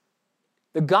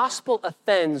 The gospel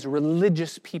offends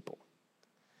religious people.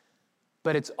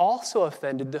 But it's also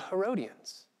offended the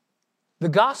Herodians. The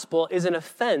gospel is an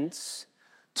offense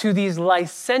to these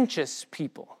licentious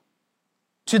people.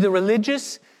 To the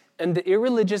religious and the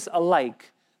irreligious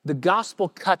alike, the gospel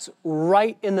cuts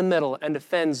right in the middle and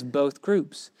offends both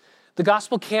groups. The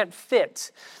gospel can't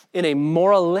fit in a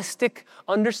moralistic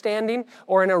understanding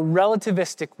or in a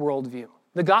relativistic worldview.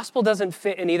 The gospel doesn't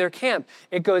fit in either camp.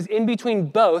 It goes in between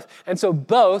both, and so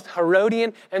both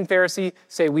Herodian and Pharisee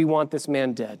say, we want this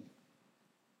man dead.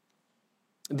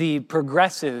 The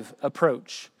progressive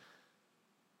approach,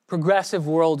 progressive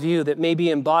worldview that may be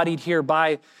embodied here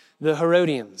by the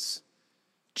Herodians.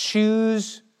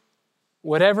 Choose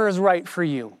whatever is right for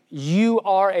you. You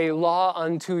are a law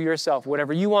unto yourself.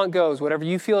 Whatever you want goes. Whatever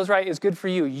you feel is right is good for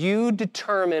you. You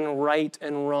determine right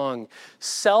and wrong.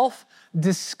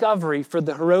 Self-discovery for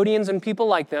the Herodians and people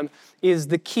like them is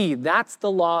the key. That's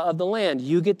the law of the land.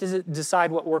 You get to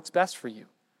decide what works best for you.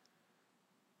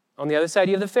 On the other side,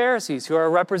 you have the Pharisees, who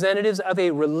are representatives of a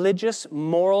religious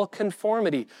moral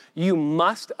conformity. You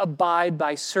must abide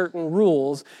by certain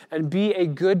rules and be a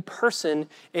good person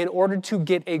in order to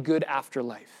get a good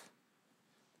afterlife.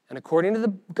 And according to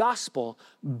the gospel,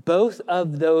 both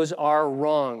of those are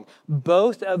wrong.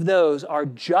 Both of those are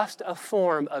just a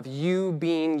form of you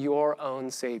being your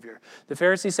own Savior. The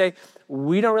Pharisees say,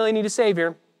 we don't really need a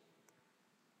Savior,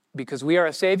 because we are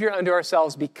a Savior unto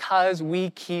ourselves because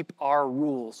we keep our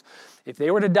rules. If they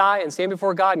were to die and stand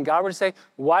before God and God were to say,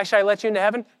 why should I let you into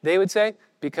heaven? They would say,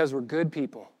 because we're good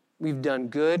people. We've done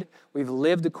good. We've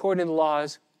lived according to the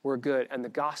laws. We're good. And the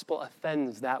gospel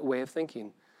offends that way of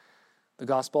thinking. The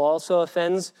gospel also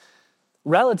offends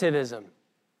relativism.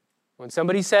 When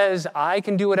somebody says, I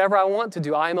can do whatever I want to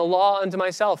do, I am a law unto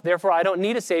myself, therefore I don't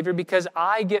need a Savior because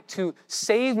I get to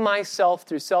save myself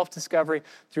through self-discovery,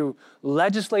 through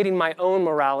legislating my own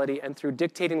morality, and through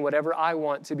dictating whatever I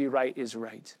want to be right is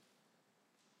right.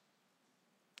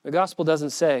 The gospel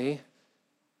doesn't say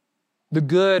the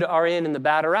good are in and the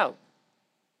bad are out.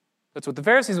 That's what the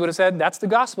Pharisees would have said. That's the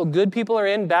gospel. Good people are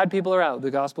in, bad people are out.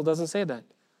 The gospel doesn't say that.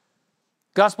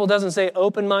 Gospel doesn't say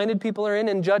open-minded people are in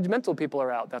and judgmental people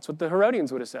are out. That's what the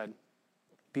Herodians would have said.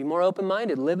 Be more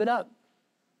open-minded. Live it up.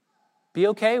 Be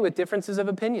okay with differences of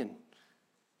opinion.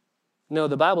 No,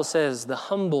 the Bible says the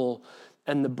humble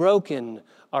and the broken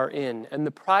are in, and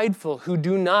the prideful who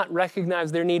do not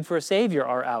recognize their need for a Savior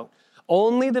are out.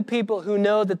 Only the people who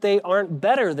know that they aren't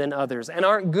better than others and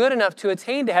aren't good enough to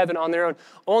attain to heaven on their own,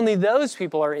 only those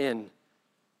people are in.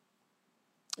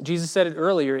 Jesus said it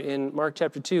earlier in Mark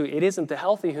chapter 2. It isn't the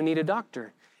healthy who need a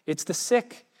doctor. It's the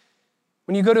sick.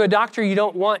 When you go to a doctor, you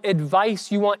don't want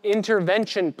advice. You want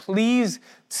intervention. Please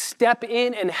step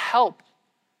in and help.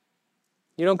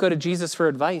 You don't go to Jesus for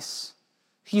advice.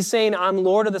 He's saying, I'm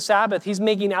Lord of the Sabbath. He's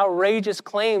making outrageous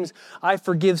claims. I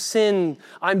forgive sin.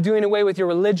 I'm doing away with your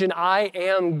religion. I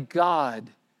am God.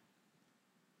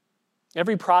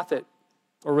 Every prophet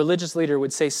or religious leader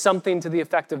would say something to the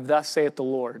effect of, thus saith the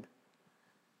Lord.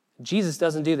 Jesus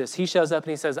doesn't do this. He shows up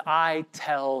and he says, I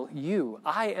tell you,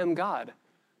 I am God. I'm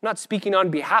not speaking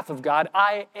on behalf of God.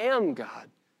 I am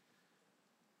God.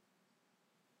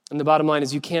 And the bottom line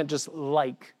is you can't just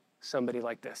like somebody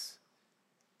like this.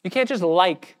 You can't just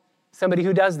like somebody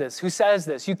who does this, who says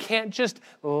this. You can't just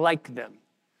like them.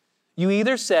 You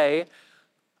either say,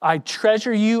 I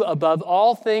treasure you above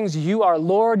all things. You are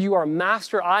Lord. You are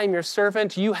Master. I am your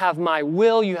servant. You have my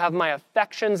will. You have my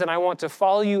affections, and I want to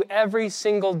follow you every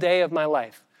single day of my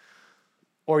life.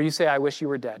 Or you say, I wish you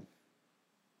were dead.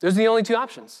 Those are the only two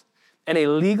options. And a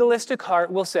legalistic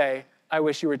heart will say, I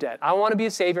wish you were dead. I want to be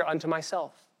a Savior unto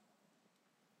myself.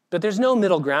 But there's no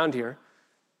middle ground here.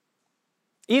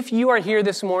 If you are here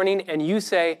this morning and you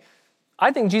say,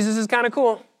 I think Jesus is kind of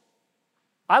cool.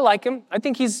 I like him. I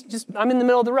think I'm in the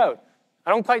middle of the road.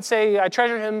 I don't quite say I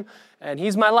treasure him and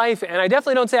he's my life. And I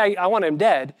definitely don't say I want him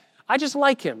dead. I just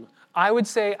like him. I would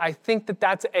say I think that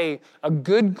that's a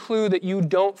good clue that you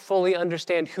don't fully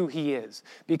understand who he is.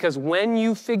 Because when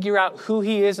you figure out who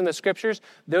he is in the scriptures,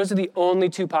 those are the only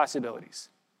two possibilities.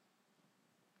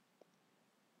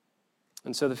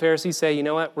 And so the Pharisees say, you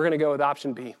know what? We're going to go with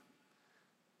option B.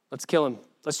 Let's kill him.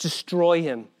 Let's destroy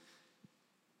him.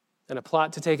 And a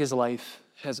plot to take his life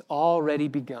has already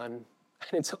begun.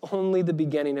 And it's only the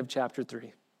beginning of chapter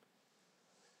 3.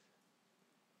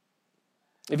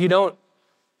 If you don't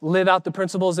live out the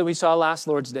principles that we saw last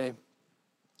Lord's Day,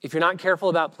 if you're not careful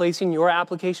about placing your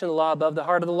application of the law above the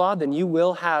heart of the law, then you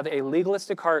will have a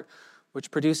legalistic heart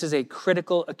which produces a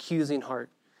critical, accusing heart.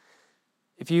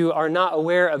 If you are not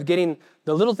aware of getting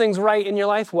the little things right in your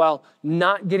life while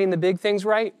not getting the big things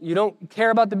right, you don't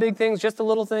care about the big things, just the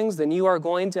little things, then you are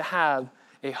going to have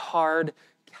a hard,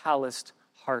 calloused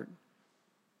heart.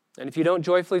 And if you don't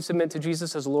joyfully submit to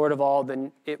Jesus as Lord of all,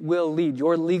 then it will lead,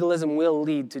 your legalism will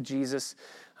lead to Jesus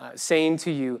saying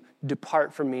to you,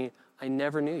 depart from me, I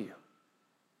never knew you.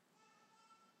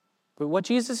 But what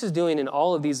Jesus is doing in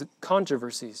all of these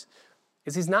controversies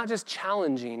is he's not just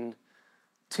challenging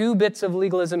 2 bits of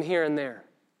legalism here and there.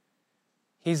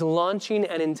 He's launching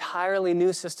an entirely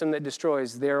new system that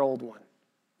destroys their old one.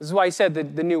 This is why he said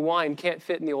that the new wine can't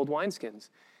fit in the old wineskins.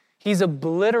 He's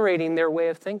obliterating their way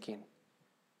of thinking.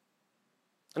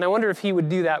 And I wonder if he would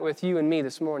do that with you and me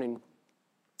this morning.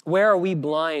 Where are we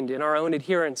blind in our own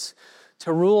adherence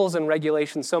to rules and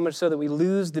regulations so much so that we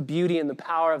lose the beauty and the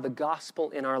power of the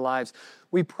gospel in our lives?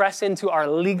 We press into our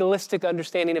legalistic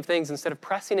understanding of things instead of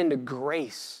pressing into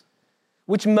grace,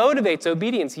 which motivates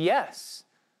obedience, yes,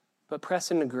 but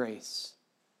press into grace.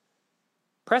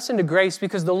 Press into grace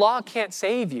because the law can't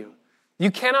save you.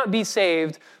 You cannot be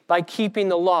saved by keeping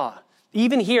the law.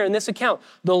 Even here in this account,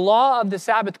 the law of the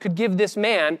Sabbath could give this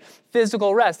man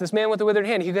physical rest. This man with the withered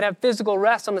hand, he could have physical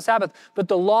rest on the Sabbath, but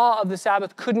the law of the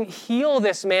Sabbath couldn't heal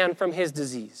this man from his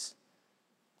disease.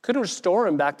 Couldn't restore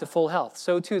him back to full health.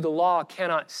 So too, the law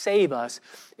cannot save us.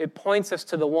 It points us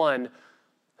to the one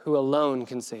who alone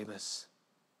can save us.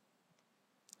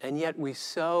 And yet we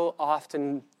so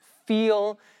often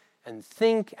feel and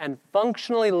think and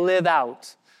functionally live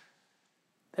out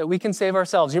that we can save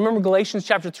ourselves. You remember Galatians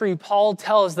chapter 3, Paul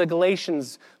tells the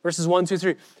Galatians, verses 1, 2,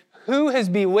 3, who has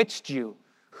bewitched you?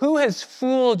 Who has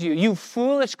fooled you? You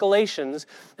foolish Galatians.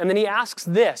 And then he asks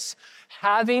this,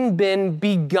 having been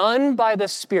begun by the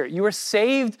Spirit, you were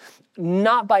saved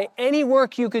not by any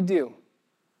work you could do.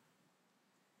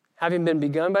 Having been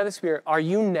begun by the Spirit, are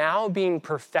you now being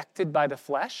perfected by the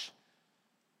flesh?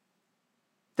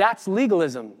 That's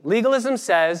legalism. Legalism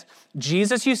says,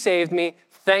 Jesus, you saved me.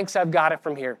 Thanks, I've got it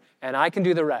from here, and I can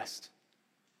do the rest.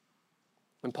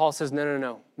 And Paul says,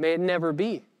 no. May it never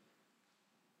be.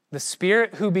 The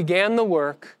Spirit who began the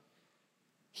work,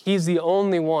 he's the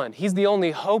only one. He's the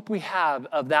only hope we have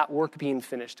of that work being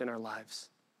finished in our lives.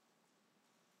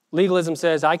 Legalism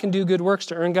says, I can do good works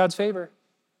to earn God's favor.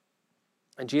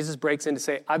 And Jesus breaks in to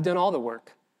say, I've done all the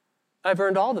work. I've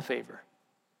earned all the favor.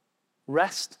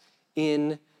 Rest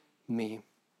in me.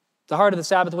 The heart of the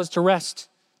Sabbath was to rest,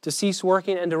 to cease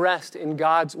working and to rest in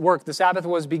God's work. The Sabbath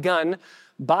was begun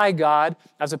by God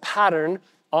as a pattern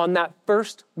on that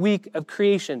first week of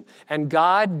creation. And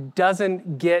God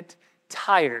doesn't get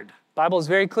tired. The Bible is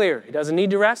very clear. He doesn't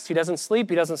need to rest. He doesn't sleep.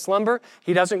 He doesn't slumber.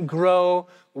 He doesn't grow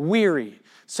weary.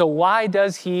 So why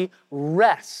does he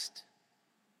rest?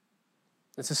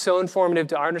 This is so informative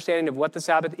to our understanding of what the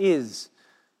Sabbath is.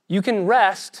 You can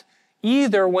rest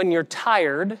either when you're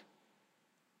tired,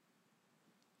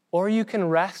 or you can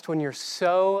rest when you're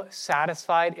so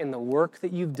satisfied in the work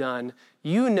that you've done,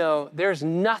 you know there's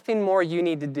nothing more you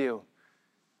need to do.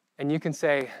 And you can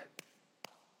say,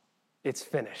 it's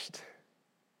finished.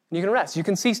 And you can rest. You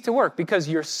can cease to work because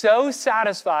you're so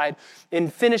satisfied in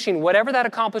finishing whatever that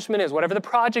accomplishment is, whatever the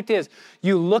project is.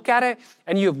 You look at it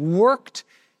and you have worked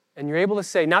and you're able to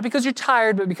say, not because you're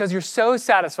tired, but because you're so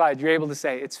satisfied, you're able to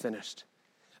say, it's finished.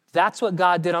 That's what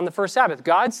God did on the first Sabbath.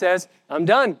 God says, I'm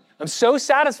done. I'm so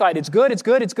satisfied. It's good, it's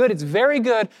good, it's good, it's very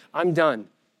good. I'm done.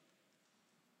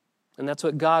 And that's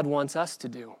what God wants us to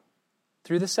do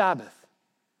through the Sabbath.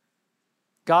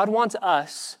 God wants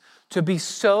us to be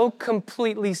so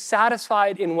completely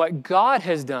satisfied in what God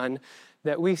has done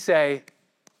that we say,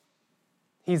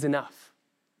 He's enough.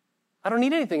 I don't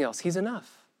need anything else. He's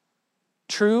enough.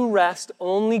 True rest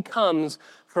only comes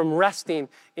from resting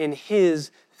in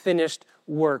His finished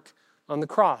work on the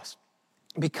cross.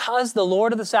 Because the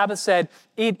Lord of the Sabbath said,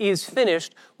 it is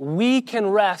finished, we can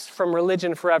rest from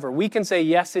religion forever. We can say,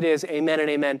 yes, it is, amen and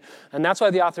amen. And that's why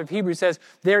the author of Hebrews says,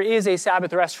 there is a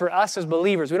Sabbath rest for us as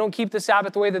believers. We don't keep the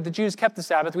Sabbath the way that the Jews kept the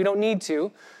Sabbath. We don't need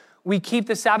to. We keep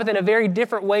the Sabbath in a very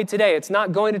different way today. It's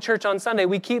not going to church on Sunday.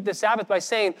 We keep the Sabbath by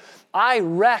saying, I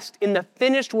rest in the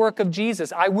finished work of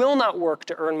Jesus. I will not work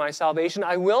to earn my salvation.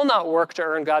 I will not work to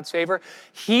earn God's favor.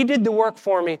 He did the work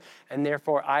for me, and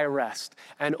therefore I rest.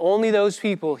 And only those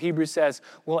people, Hebrews says,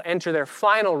 will enter their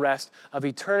final rest of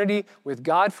eternity with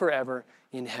God forever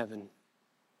in heaven.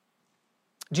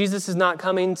 Jesus is not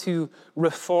coming to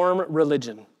reform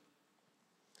religion.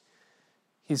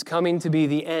 He's coming to be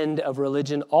the end of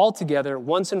religion altogether,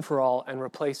 once and for all, and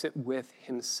replace it with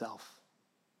himself.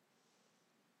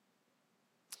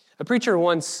 A preacher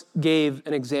once gave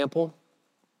an example,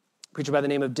 a preacher by the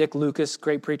name of Dick Lucas,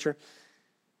 great preacher,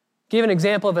 gave an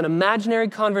example of an imaginary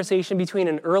conversation between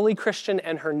an early Christian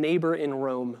and her neighbor in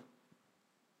Rome.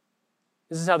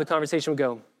 This is how the conversation would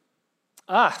go.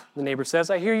 The neighbor says,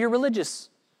 I hear you're religious.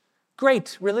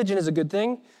 Great, religion is a good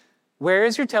thing. Where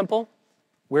is your temple?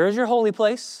 Where is your holy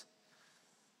place?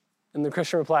 And the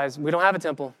Christian replies, we don't have a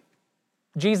temple.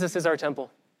 Jesus is our temple.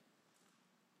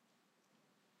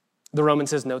 The Roman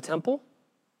says, no temple?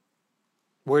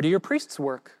 Where do your priests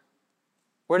work?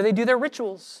 Where do they do their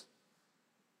rituals?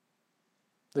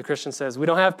 The Christian says, we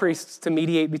don't have priests to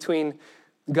mediate between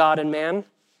God and man.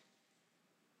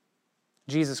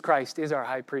 Jesus Christ is our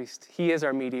high priest. He is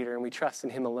our mediator, and we trust in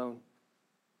him alone.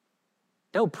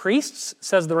 No priests,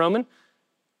 says the Roman.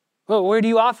 Well, where do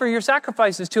you offer your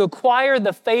sacrifices to acquire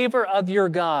the favor of your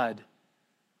God?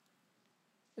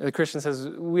 The Christian says,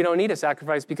 we don't need a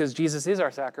sacrifice because Jesus is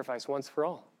our sacrifice once for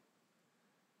all.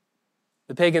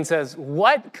 The pagan says,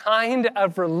 what kind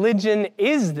of religion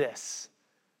is this?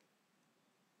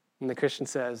 And the Christian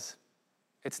says,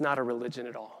 it's not a religion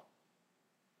at all.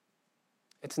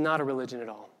 It's not a religion at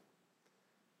all.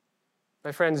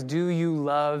 My friends, do you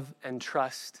love and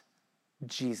trust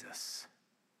Jesus?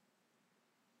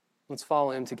 Let's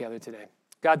follow him together today.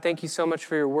 God, thank you so much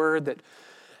for your word that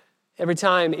every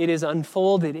time it is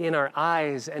unfolded in our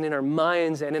eyes and in our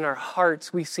minds and in our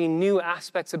hearts, we see new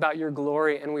aspects about your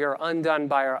glory, and we are undone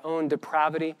by our own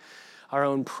depravity, our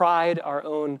own pride, our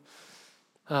own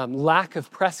lack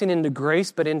of pressing into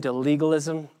grace, but into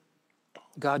legalism.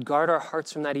 God, guard our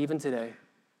hearts from that even today.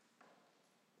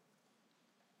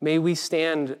 May we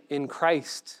stand in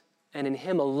Christ and in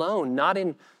him alone, not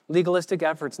in legalistic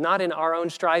efforts, not in our own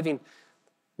striving.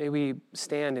 May we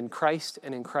stand in Christ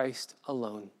and in Christ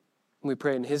alone. And we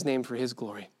pray in his name for his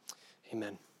glory.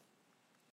 Amen.